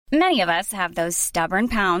Many of us have those stubborn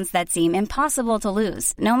pounds that seem impossible to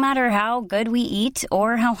lose, no matter how good we eat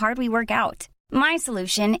or how hard we work out. My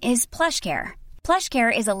solution is PlushCare.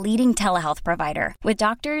 PlushCare is a leading telehealth provider with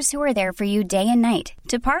doctors who are there for you day and night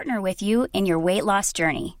to partner with you in your weight loss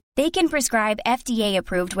journey. They can prescribe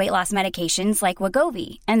FDA-approved weight loss medications like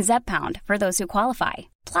Wegovy and Zepbound for those who qualify.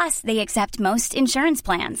 Plus, they accept most insurance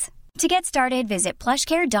plans. To get started, visit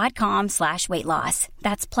plushcare.com/weightloss.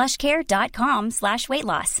 That's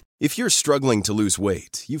plushcare.com/weightloss. If you're struggling to lose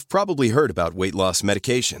weight, you've probably heard about weight loss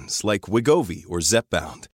medications like Wegovy or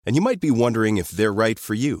Zepbound, and you might be wondering if they're right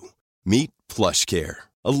for you. Meet PlushCare,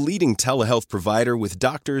 a leading telehealth provider with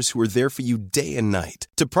doctors who are there for you day and night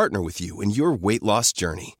to partner with you in your weight loss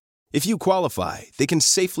journey. If you qualify, they can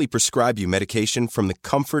safely prescribe you medication from the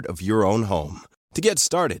comfort of your own home. To get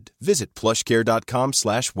started, visit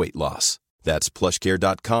plushcare.com/weightloss. That's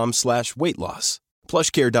plushcare.com/weightloss.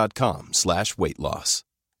 plushcare.com/weightloss.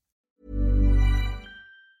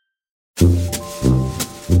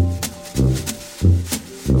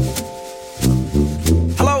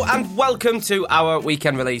 Hello and welcome to our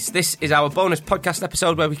weekend release. This is our bonus podcast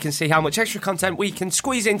episode where we can see how much extra content we can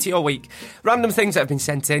squeeze into your week, random things that have been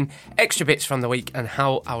sent in, extra bits from the week, and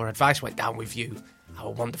how our advice went down with you, our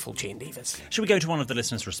wonderful Gene Divas. Shall we go to one of the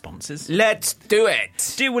listeners' responses? Let's do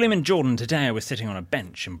it! Dear William and Jordan, today I was sitting on a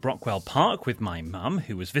bench in Brockwell Park with my mum,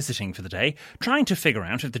 who was visiting for the day, trying to figure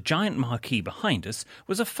out if the giant marquee behind us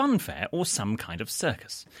was a fun fair or some kind of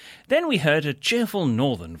circus. Then we heard a cheerful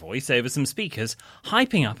northern voice over some speakers,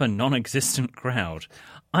 hyping up a non-existent crowd.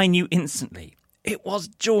 I knew instantly. It was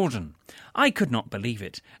Jordan. I could not believe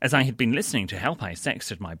it, as I had been listening to Help I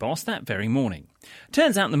Sexted My Boss that very morning.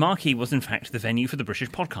 Turns out the marquee was in fact the venue for the British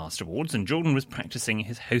Podcast Awards, and Jordan was practising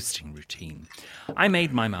his hosting routine. I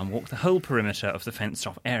made my mum walk the whole perimeter of the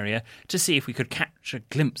fenced-off area to see if we could catch a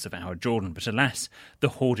glimpse of our Jordan, but alas, the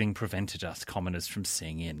hoarding prevented us commoners from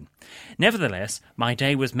seeing in. Nevertheless, my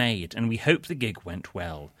day was made, and we hope the gig went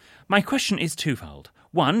well. My question is twofold.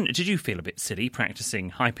 One, did you feel a bit silly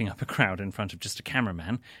practising hyping up a crowd in front of just a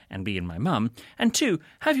cameraman and me and my mum? And two,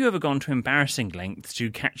 have you ever gone to embarrassing lengths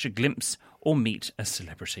to catch a glimpse or meet a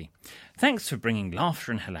celebrity? Thanks for bringing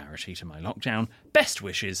laughter and hilarity to my lockdown. Best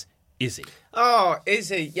wishes, Izzy. Oh,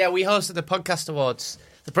 Izzy. Yeah, we hosted the Podcast Awards,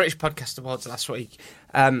 the British Podcast Awards last week.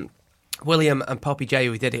 William and Poppy J,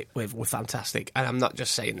 who we did it with, were fantastic. And I'm not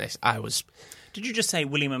just saying this, Did you just say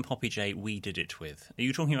William and Poppy J we did it with? Are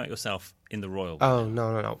you talking about yourself in the royal? Oh,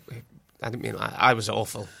 no. I didn't mean that. I was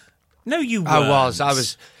awful. No, you weren't. I was.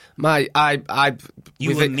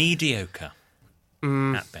 You were mediocre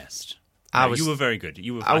at best. You were very good.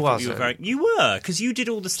 You were, because you did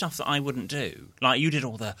all the stuff that I wouldn't do. Like, you did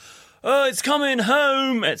all the, oh, it's coming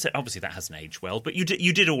home. Obviously, that hasn't aged well, but you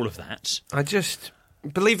did all of that. I just,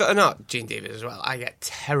 believe it or not, Gene David as well, I get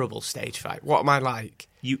terrible stage fright. What am I like?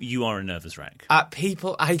 You are a nervous wreck. I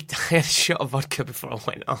had a shot of vodka before I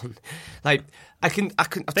went on. Like,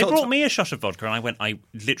 They brought me a shot of vodka, and I went,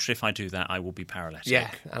 literally, if I do that, I will be paralytic.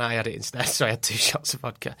 Yeah, and I had it instead, so I had 2 shots of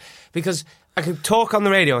vodka. Because I can talk on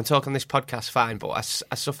the radio and talk on this podcast fine, but I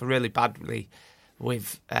suffer really badly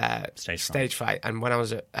with stage fright. And when I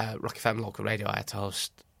was at Rock FM local radio, I had to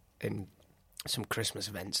host in some Christmas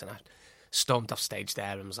events, and I stormed off stage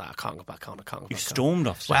there and was like, I can't go back on. You stormed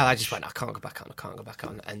off stage? Well, I just went, I can't go back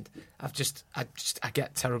on. And I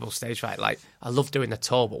get terrible stage fright. Like, I love doing the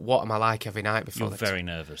tour, but what am I like every night before You're very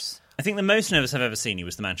nervous. I think the most nervous I've ever seen you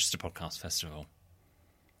was the Manchester Podcast Festival.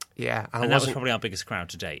 Yeah. And that was probably our biggest crowd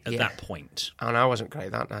to date at that point. And I wasn't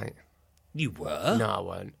great that night. You were? No, I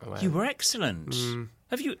weren't. You were excellent.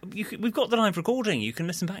 Have you? We've got the live recording. You can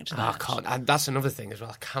listen back to that. I can't. And that's another thing as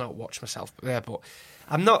well. I cannot watch myself there, but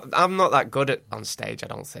I'm not that good on stage, I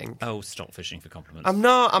don't think. Oh, stop fishing for compliments. I'm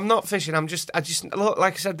not fishing. I just look,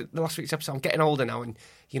 like I said the last week's episode, I'm getting older now, and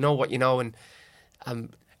you know what you know, and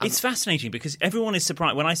it's fascinating because everyone is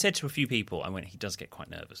surprised. When I said to a few people, I went, he does get quite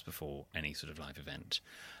nervous before any sort of live event.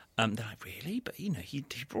 They're like, really? But, you know, he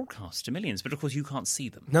broadcasts to millions. But, of course, you can't see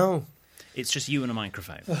them. No. It's just you and a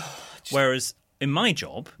microphone. Whereas in my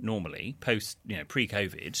job, normally,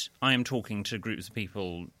 pre-COVID, I am talking to groups of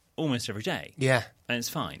people almost every day. Yeah. And it's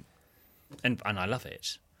fine. And I love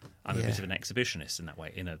it. I'm a bit of an exhibitionist in that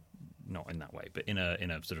way. Not in that way, but in a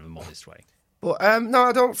sort of a modest way. But no,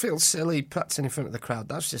 I don't feel silly practicing in front of the crowd.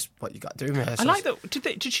 That's just what you got to do in rehearsals. I like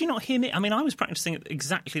that. Did she not hear me? I mean, I was practicing at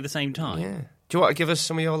exactly the same time. Yeah. Do you want to give us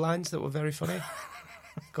some of your lines that were very funny?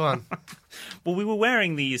 Go on. Well, we were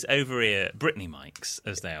wearing these over-ear Britney mics,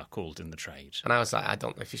 as they are called in the trade. And I was like, I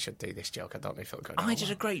don't know if you should do this joke. I don't know if it'll go down. I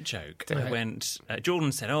did a great joke. I went,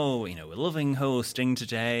 Jordan said, we're loving hosting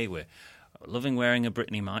today. loving wearing a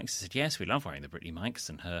Brittany Mikes. I said, yes, we love wearing the Brittany Mikes,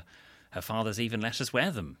 and her father's even let us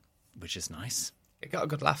wear them, which is nice. It got a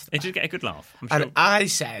good laugh. It did get a good laugh, I'm sure. And I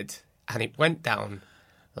said, and it went down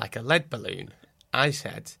like a lead balloon, I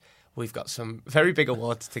said, we've got some very big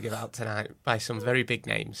awards to give out tonight by some very big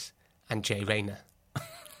names, and Jay Rayner.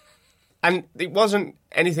 And it wasn't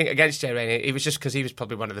anything against Jay Rayner, it was just because he was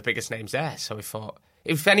probably one of the biggest names there, so we thought,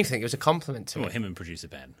 if anything, it was a compliment to him and producer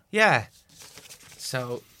Ben. Yeah.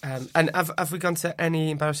 So, and have we gone to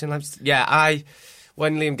any embarrassing lives? Yeah,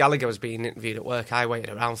 when Liam Gallagher was being interviewed at work, I waited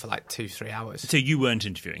around for like 2-3 hours. So you weren't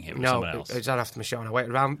interviewing him? No, someone else? It was on after my show, and I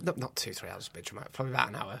waited around, not 2-3 hours, a bit dramatic, probably about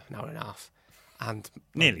an hour and a half. And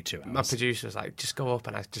nearly 2 hours. My producer was like, just go up,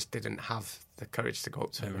 and I just didn't have the courage to go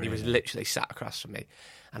up to him. Oh, and he was literally sat across from me,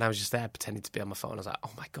 and I was just there pretending to be on my phone. I was like,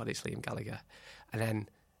 oh my God, it's Liam Gallagher. And then,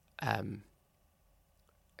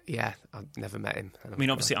 yeah, I've never met him. I mean,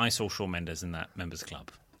 obviously I saw Shawn Mendes in that members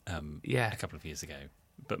club a couple of years ago,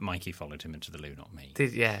 but Mikey followed him into the loo, not me.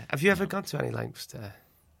 Have you ever gone to any lengths to...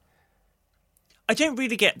 I don't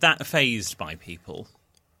really get that fazed by people.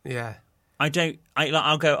 Yeah. I'll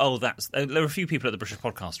go, oh, there were a few people at the British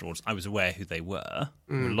Podcast Awards, I was aware who they were.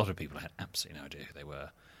 A lot of people I had absolutely no idea who they were.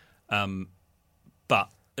 But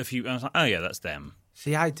a few, I was like, oh yeah, that's them.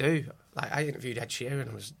 See, I do. Like, I interviewed Ed Sheeran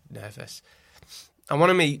and was nervous. I want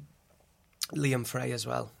to meet Liam Frey as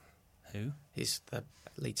well. Who? He's the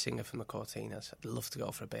lead singer from the Cortinas. I'd love to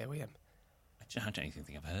go for a beer with him. I don't even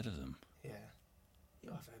think I've heard of them. Yeah.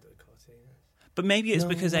 You have heard of the Cortinas. But maybe it's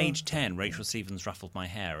because age 10, Rachel Stevens ruffled my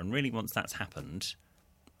hair, and really once that's happened...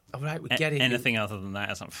 All right, we get it. Anything other than that,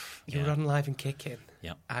 it's like... You were on Live and Kicking.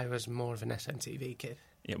 Yeah. I was more of an SMTV kid.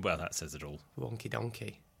 Yeah, well, that says it all. Wonky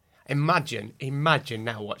donkey. Imagine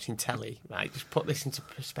now watching telly, right? Just put this into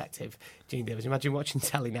perspective, Gene Davis. Imagine watching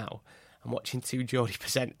telly now and watching two Geordie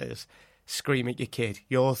presenters scream at your kid,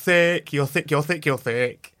 you're thick, you're thick, you're thick, you're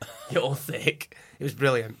thick, you're thick. It was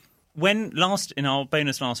brilliant. In our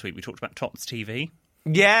bonus last week, we talked about Tots TV.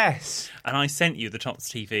 Yes. And I sent you the Tots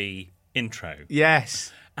TV intro.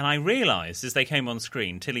 Yes. And I realised as they came on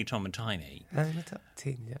screen, Tilly, Tom and Tiny,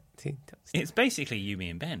 it's basically you, me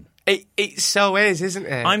and Ben. It so is, isn't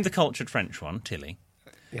it? I'm the cultured French one, Tilly.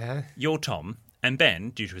 Yeah. You're Tom. And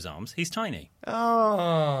Ben, due to his arms, he's Tiny.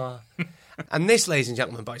 Oh. And this, ladies and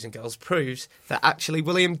gentlemen, boys and girls, proves that actually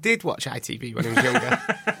William did watch ITV when he was younger.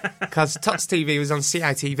 Because Tots TV was on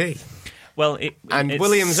CITV. Well,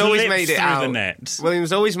 William's always made it out. The net.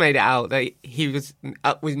 William's always made it out that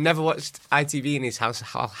we never watched ITV in his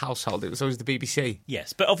household. It was always the BBC.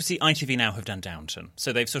 Yes, but obviously ITV now have done Downton,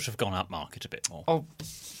 so they've sort of gone up market a bit more. Oh,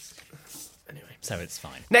 anyway, so it's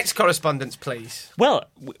fine. Next correspondence, please. Well,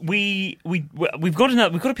 we've got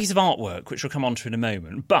a piece of artwork which we'll come on to in a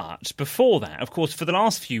moment. But before that, of course, for the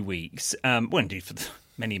last few weeks, well, indeed for the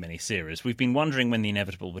many, many series, we've been wondering when the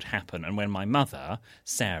inevitable would happen and when my mother,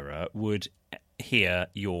 Sarah, would hear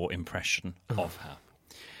your impression of her.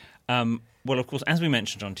 Well, of course, as we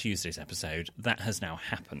mentioned on Tuesday's episode, that has now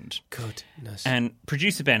happened. Goodness. And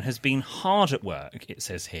producer Ben has been hard at work, it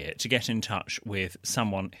says here, to get in touch with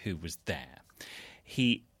someone who was there.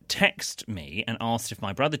 He texted me and asked if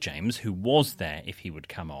my brother James, who was there, if he would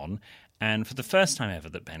come on. And for the first time ever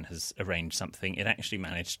that Ben has arranged something, it actually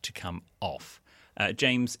managed to come off.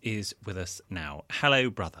 James is with us now.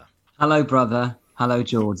 Hello, brother. Hello, brother. Hello,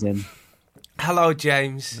 Jordan. Hello,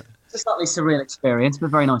 James. It's a slightly surreal experience,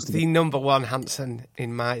 but very nice to be. The number one Hanson,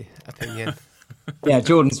 in my opinion. Yeah,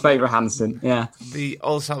 Jordan's favourite Hanson, yeah.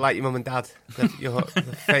 Also like your mum and dad, your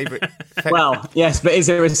favourite... Well, yes, but is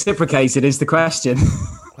it reciprocated is the question.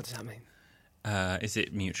 What does that mean? Is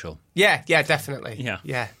it mutual? Yeah, definitely.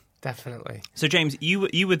 Yeah. Definitely. So, James,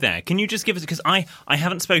 you were there. Can you just give us... Because I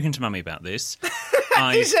haven't spoken to Mummy about this.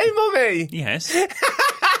 Do you say Mummy? Yes.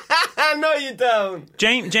 No, you don't.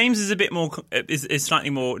 James is a bit more... is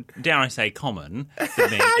slightly more, dare I say, common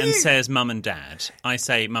than me, and says mum and dad. I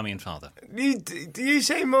say mummy and father. Do you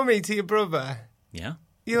say mummy to your brother? Yeah.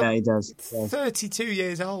 Yeah, he does. 32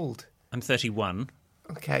 years old. I'm 31.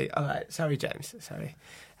 Okay, all right. Sorry, James. Sorry.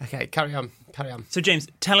 Okay, carry on. So, James,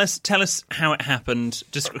 tell us how it happened,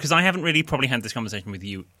 just because I haven't really probably had this conversation with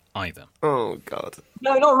you either. Oh, God.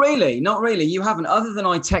 No, not really. You haven't, other than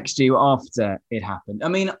I text you after it happened. I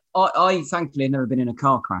mean, I thankfully have never been in a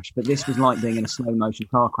car crash, but this was like being in a slow-motion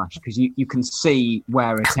car crash, because you can see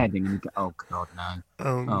where it's heading, and you go, oh, God, no.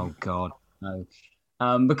 Oh, God, no.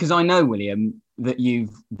 Because I know, William, that you've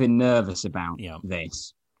been nervous about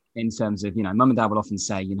this, in terms of, Mum and Dad will often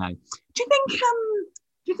say, do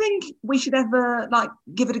you think we should ever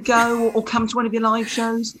give it a go or come to one of your live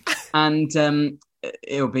shows? And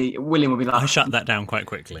William will be like, I shut that down quite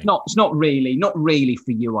quickly. It's not really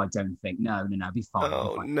for you, I don't think. No, be fine.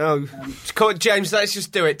 Oh, be fine. no. Come on, James, let's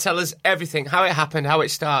just do it. Tell us everything, how it happened, how it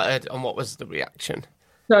started, and what was the reaction.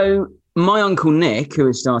 So my Uncle Nick, who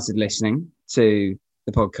has started listening to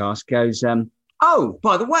the podcast, goes, oh,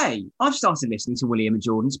 by the way, I've started listening to William and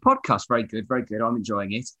Jordan's podcast. Very good, very good. I'm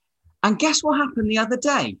enjoying it. And guess what happened the other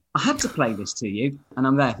day? I had to play this to you. And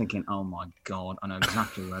I'm there thinking, oh, my God, I know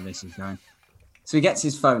exactly where this is going. So he gets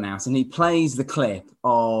his phone out and he plays the clip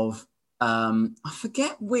of, I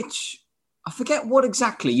forget what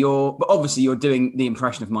exactly but obviously you're doing the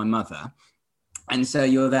impression of my mother. And so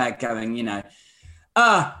you're there going,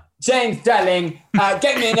 James, darling,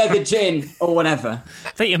 get me another gin or whatever.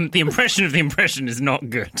 The impression of the impression is not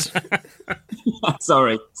good.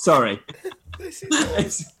 Sorry.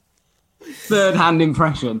 It's third-hand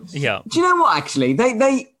impression. Yeah. Do you know what, actually?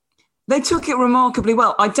 They took it remarkably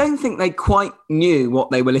well. I don't think they quite knew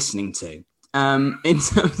what they were listening to. In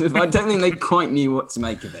terms of, I don't think they quite knew what to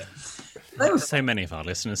make of it. There were so many of our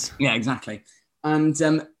listeners. Yeah, exactly. And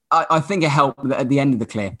I think it helped that at the end of the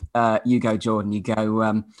clip, you go, Jordan, you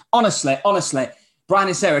go, honestly, Brian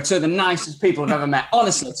and Sarah, two of the nicest people I've ever met.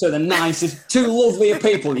 Honestly, two lovelier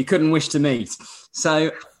people you couldn't wish to meet.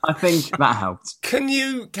 So I think that helped. Can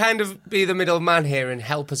you kind of be the middleman here and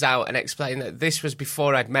help us out and explain that this was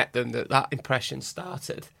before I'd met them, that impression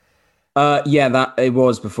started? Yeah, that it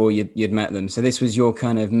was before you'd met them. So this was your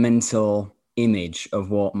kind of mental image of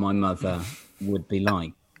what my mother would be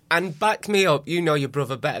like. And back me up, you know your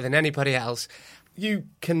brother better than anybody else. You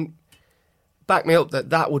can back me up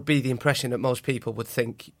that would be the impression that most people would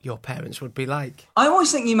think your parents would be like. I always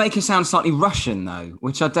think you make her sound slightly Russian, though,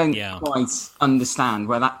 which I don't quite understand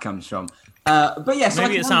where that comes from. But yes,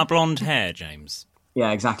 maybe it's our blonde hair, James.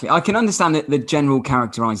 Yeah, exactly. I can understand the general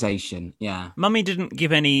characterisation, yeah. Mummy didn't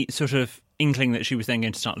give any sort of inkling that she was then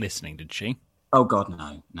going to start listening, did she? Oh, God,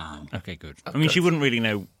 no. Okay, good. I mean, she wouldn't really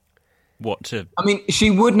know what to... I mean,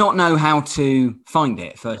 she would not know how to find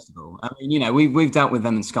it, first of all. I mean, we've dealt with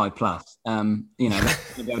them in Sky Plus. To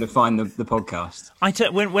be able to find the podcast.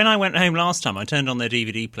 When I went home last time, I turned on their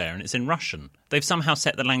DVD player and it's in Russian. They've somehow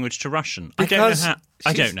set the language to Russian. I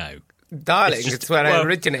don't know. Darling, it's where I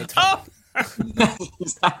originate from. Oh!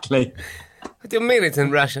 Exactly. What do you mean it's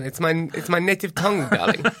in Russian? It's my native tongue,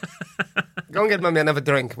 darling. Go and get Mummy another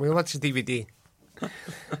drink. We'll watch the DVD.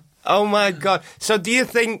 Oh, my God. So do you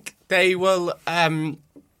think they will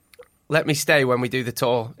let me stay when we do the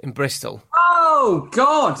tour in Bristol? Oh,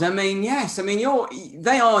 God. I mean, yes. I mean,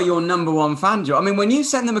 they are your number one fan, Joe. I mean, when you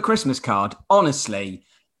send them a Christmas card, honestly,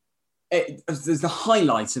 there's the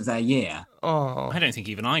highlight of their year. Oh, I don't think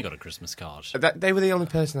even I got a Christmas card. They were the only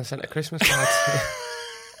person I sent a Christmas card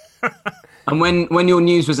to. And when your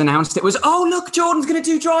news was announced, it was, oh, look, Jordan's going to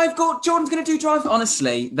do Drive. Jordan's going to do Drive.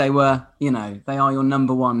 Honestly, they were, they are your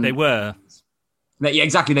number one. They were. Yeah,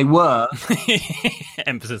 exactly, they were.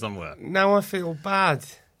 Emphasis on were. Now I feel bad.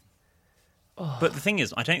 Oh. But the thing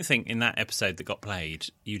is, I don't think in that episode that got played,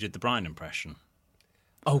 you did the Brian impression.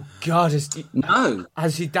 Oh, God. No.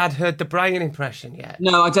 Has your dad heard the Brian impression yet?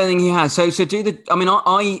 No, I don't think he has. So do the... I mean,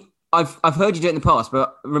 I've heard you do it in the past,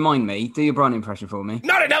 but remind me, do your Brian impression for me.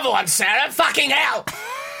 Not another one, Sarah. Fucking hell.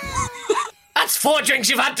 That's 4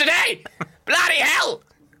 drinks you've had today. Bloody hell.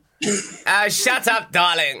 Shut up,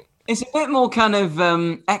 darling. It's a bit more kind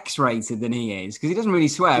of X-rated than he is, because he doesn't really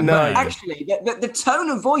swear. No. But actually, the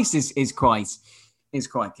tone of voice is quite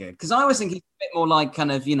good. Because I always think he's a bit more like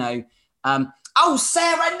kind of, oh,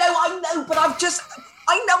 Sarah, no, I know, but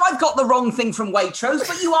I know I've got the wrong thing from Waitrose,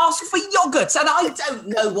 but you asked for yoghurt, and I don't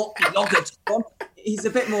know what yoghurt from. He's a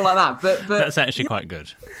bit more like that. But that's actually quite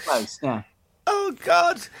good. Close, yeah. Oh,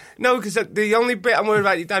 God. No, because the only bit I'm worried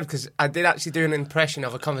about your dad, because I did actually do an impression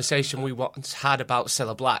of a conversation we once had about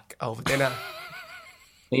Cilla Black over dinner.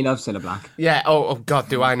 He loves Cilla Black. Yeah, oh, God,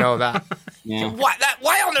 do I know that. Yeah. So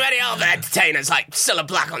why aren't there any other entertainers like Cilla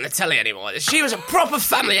Black on the telly anymore? She was a proper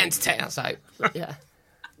family entertainer. I was like, yeah.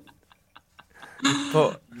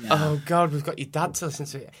 But, oh, God, we've got your dad to listen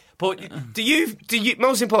to it. But do you,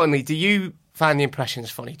 most importantly, do you find the impressions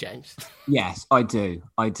funny, James? Yes, I do.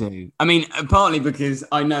 I mean, partly because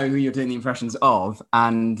I know who you're doing the impressions of,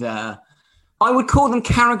 and I would call them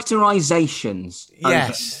characterizations.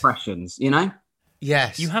 Yes. Impressions,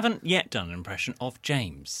 Yes. You haven't yet done an impression of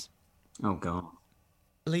James. Oh, God.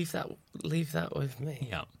 Leave that with me.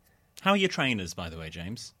 Yeah. How are your trainers, by the way,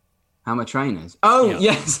 James? How are my trainers? Oh, yeah.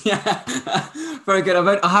 Yes, yeah. Very good.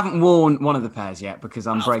 I haven't worn one of the pairs yet because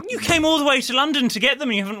I'm breaking. You came all the way to London to get them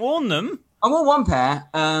and you haven't worn them. I wore one pair.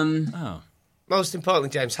 Most importantly,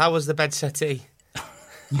 James, how was the bed settee?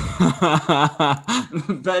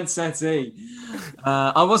 Bed settee.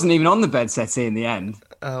 I wasn't even on the bed settee in the end.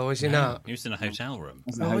 Oh, was you not? He was in a hotel room. I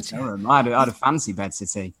was in a hotel room. I had a fancy bed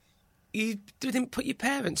settee. You didn't put your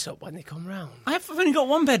parents up when they come round. I've only got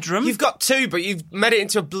one bedroom. You've got two, but you've made it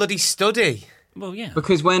into a bloody study. Well, yeah.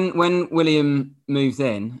 Because when William moved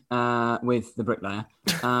in with the bricklayer,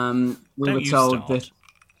 we were told that.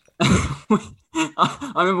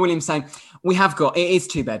 I remember William saying, it is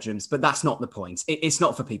 2 bedrooms, but that's not the point. It's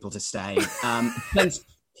not for people to stay.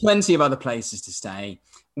 Plenty of other places to stay.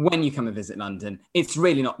 When you come and visit London, it's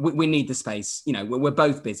really not. We need the space. You know, we're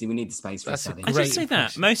both busy. We need the space for a study. I just say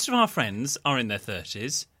that most of our friends are in their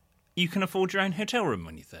 30s. You can afford your own hotel room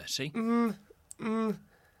when you're 30.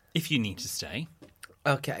 If you need to stay.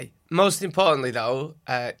 Okay. Most importantly, though,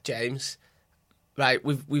 James, right?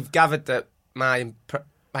 We've gathered that my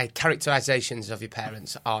characterizations of your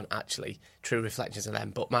parents aren't actually true reflections of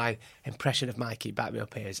them, but my impression of Mikey back me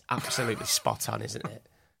up here is absolutely spot on, isn't it?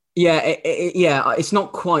 Yeah, it's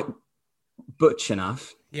not quite butch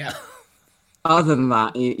enough. Yeah. Other than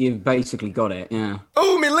that, you've basically got it, yeah.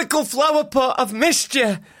 Oh, me little flower pot, I've missed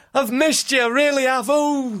you, I really have,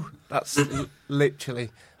 oh. That's literally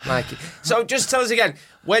Mikey. So just tell us again,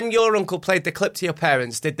 when your uncle played the clip to your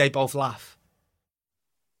parents, did they both laugh?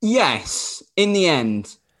 Yes, in the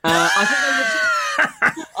end. I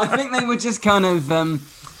think they were just kind of...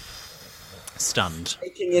 stunned.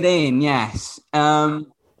 Taking it in, yes.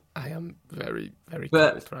 I am very, very cold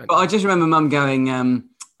right now. But I just remember Mum going,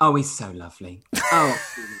 oh, he's so lovely. Oh,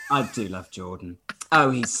 I do love Jordan. Oh,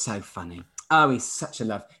 he's so funny. Oh, he's such a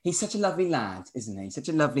lovely lad, isn't he? Such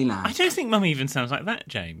a lovely lad. I don't think Mum even sounds like that,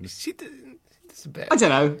 James. She does a bit. I don't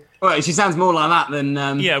know. Well, she sounds more like that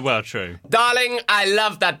than... Yeah, well, true. Darling, I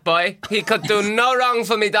love that boy. He could do no wrong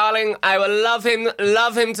for me, darling. I will love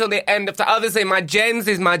him till the end of time. Obviously, my James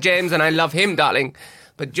is my James, and I love him, darling.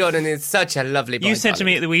 But Jordan is such a lovely boy. You said to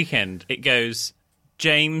me at the weekend, it goes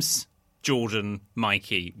James, Jordan,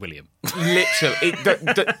 Mikey, William. Literally.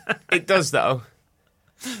 It does, though.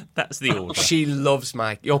 That's the order. She loves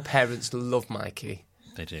Mikey. Your parents love Mikey.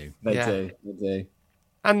 They do. They do.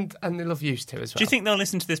 And they love you too as well. Do you think they'll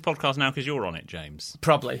listen to this podcast now because you're on it, James?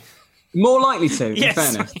 Probably. More likely to, yes. in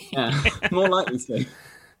fairness. Yeah, more likely to.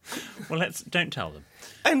 Well, don't tell them.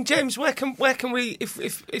 And James, where can we,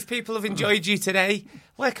 if people have enjoyed you today,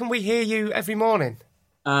 where can we hear you every morning?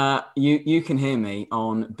 You can hear me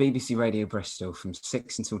on BBC Radio Bristol from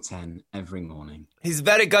 6 until 10 every morning. He's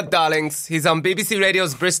very good, darlings. He's on BBC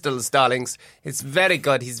Radio's Bristol's, darlings. He's very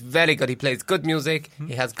good. He's very good. He plays good music.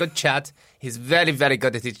 He has good chat. He's very, very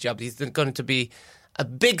good at his job. He's going to be a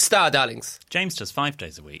big star, darlings. James does 5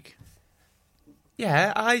 days a week.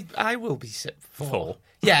 Yeah, I will be 4.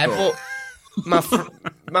 Yeah, but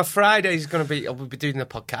my Friday's going to be... I'll be doing the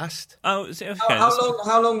podcast. Oh, is it okay?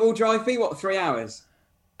 How long will drive be? What, 3 hours?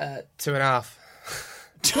 2.5.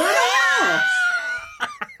 2.5?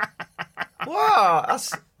 What?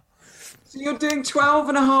 So you're doing 12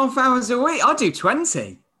 and a half hours a week? I do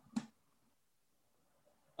 20.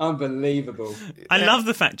 Unbelievable. I love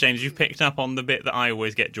the fact, James, you've picked up on the bit that I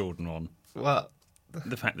always get Jordan on. What?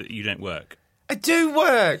 The fact that you don't work. I do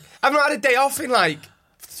work. I've not had a day off in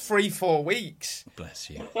 3-4 weeks. Bless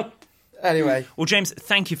you. Anyway. Well, James,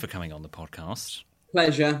 thank you for coming on the podcast.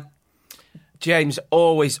 Pleasure. James,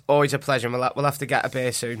 always a pleasure. We'll have to get a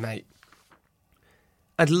beer soon, mate.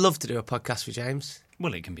 I'd love to do a podcast with James.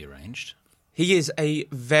 Well, it can be arranged. He is a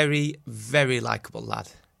very, very likeable lad.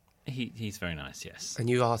 He's very nice, yes. And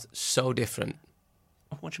you are so different.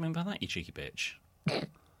 What do you mean by that, you cheeky bitch?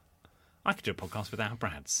 I could do a podcast without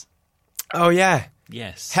Brad's. Oh, yeah.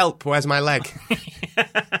 Yes. Help, where's my leg?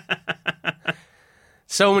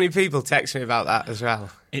 So many people text me about that as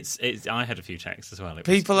well. It's. I had a few texts as well.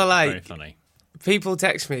 People are like... Very funny. People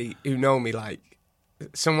text me who know me,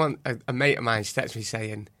 someone, a mate of mine texted me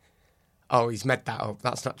saying, oh, he's made that up.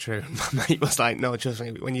 That's not true. And my mate was like, no, trust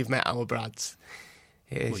me, when you've met our Brads,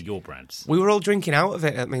 it is. Well, your Brads. We were all drinking out of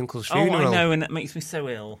it at my uncle's funeral. Oh, I know, and that makes me so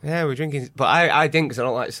ill. Yeah, we're drinking, but I didn't because I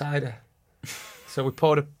don't like cider. So we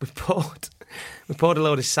poured a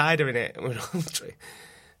load of cider in it, and we're all drinking.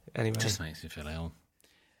 Anyway, it just makes me feel ill.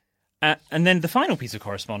 And then the final piece of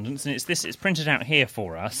correspondence, and it's printed out here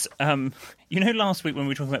for us. Last week when we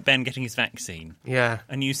were talking about Ben getting his vaccine, yeah,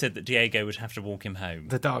 and you said that Diego would have to walk him home.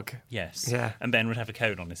 The dog, yes, yeah, and Ben would have a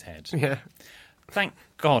cone on his head. Yeah. Thank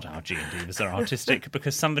God our G&D was are artistic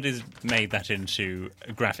because somebody's made that into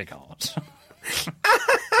graphic art.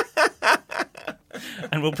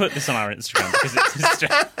 And we'll put this on our Instagram because it's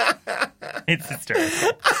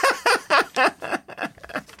hysterical.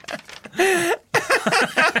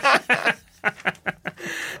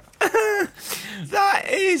 That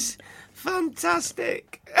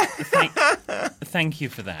fantastic. Thank you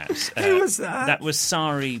for that. Who was that? That was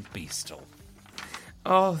Sari Beastle.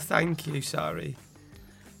 Oh, thank you, sorry.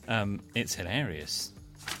 It's hilarious.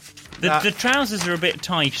 The trousers are a bit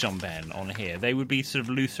tight on Ben on here. They would be sort of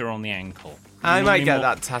looser on the ankle. I might get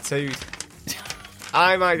that tattooed.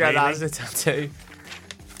 I might get that Really? as a tattoo.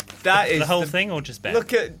 That is the whole thing, or just Ben?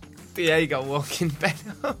 Look at Diego walking Ben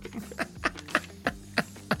home.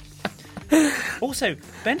 Also,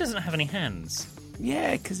 Ben doesn't have any hands.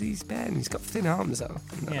 Yeah, because he's Ben. He's got thin arms, though.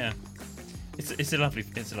 No. Yeah, it's a lovely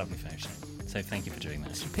photo. So thank you for doing that.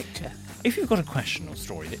 It's a picture. If you've got a question or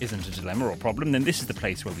story that isn't a dilemma or problem, then this is the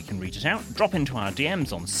place where we can read it out. Drop into our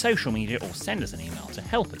DMs on social media or send us an email to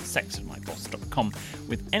help@sexandmyboss.com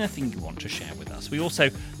with anything you want to share with us. We also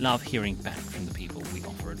love hearing back from the people we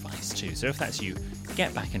offer advice to. So if that's you,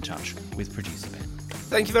 get back in touch with producer Ben.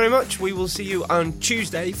 Thank you very much. We will see you on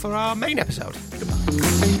Tuesday for our main episode. Goodbye.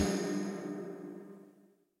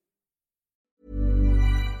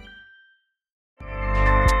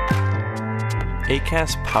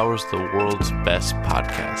 Acast powers the world's best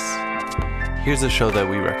podcasts. Here's a show that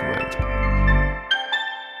we recommend.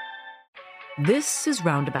 This is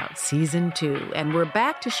Roundabout Season 2, and we're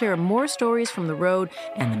back to share more stories from the road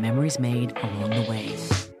and the memories made along the way.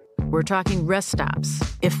 We're talking rest stops.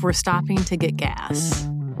 If we're stopping to get gas,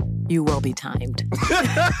 you will be timed.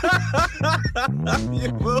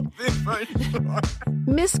 You will be for sure.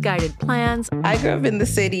 Misguided plans. I grew up in the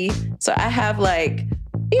city, so I have a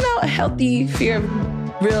healthy fear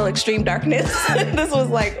of real extreme darkness. This was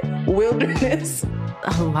like wilderness.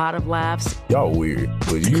 A lot of laughs. Y'all weird,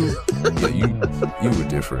 but you were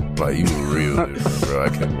different. Like, you were real different, bro. I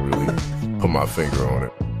can't really put my finger on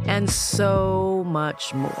it. And so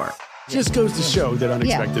much more. Just goes to show that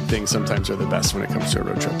unexpected things sometimes are the best when it comes to a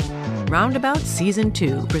road trip. Roundabout Season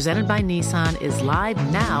 2, presented by Nissan, is live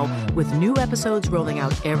now with new episodes rolling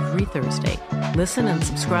out every Thursday. Listen and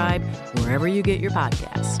subscribe wherever you get your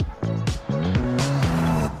podcasts.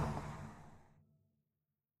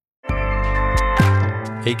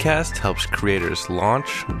 Acast helps creators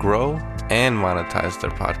launch, grow, and monetize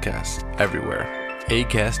their podcasts everywhere.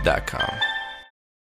 Acast.com.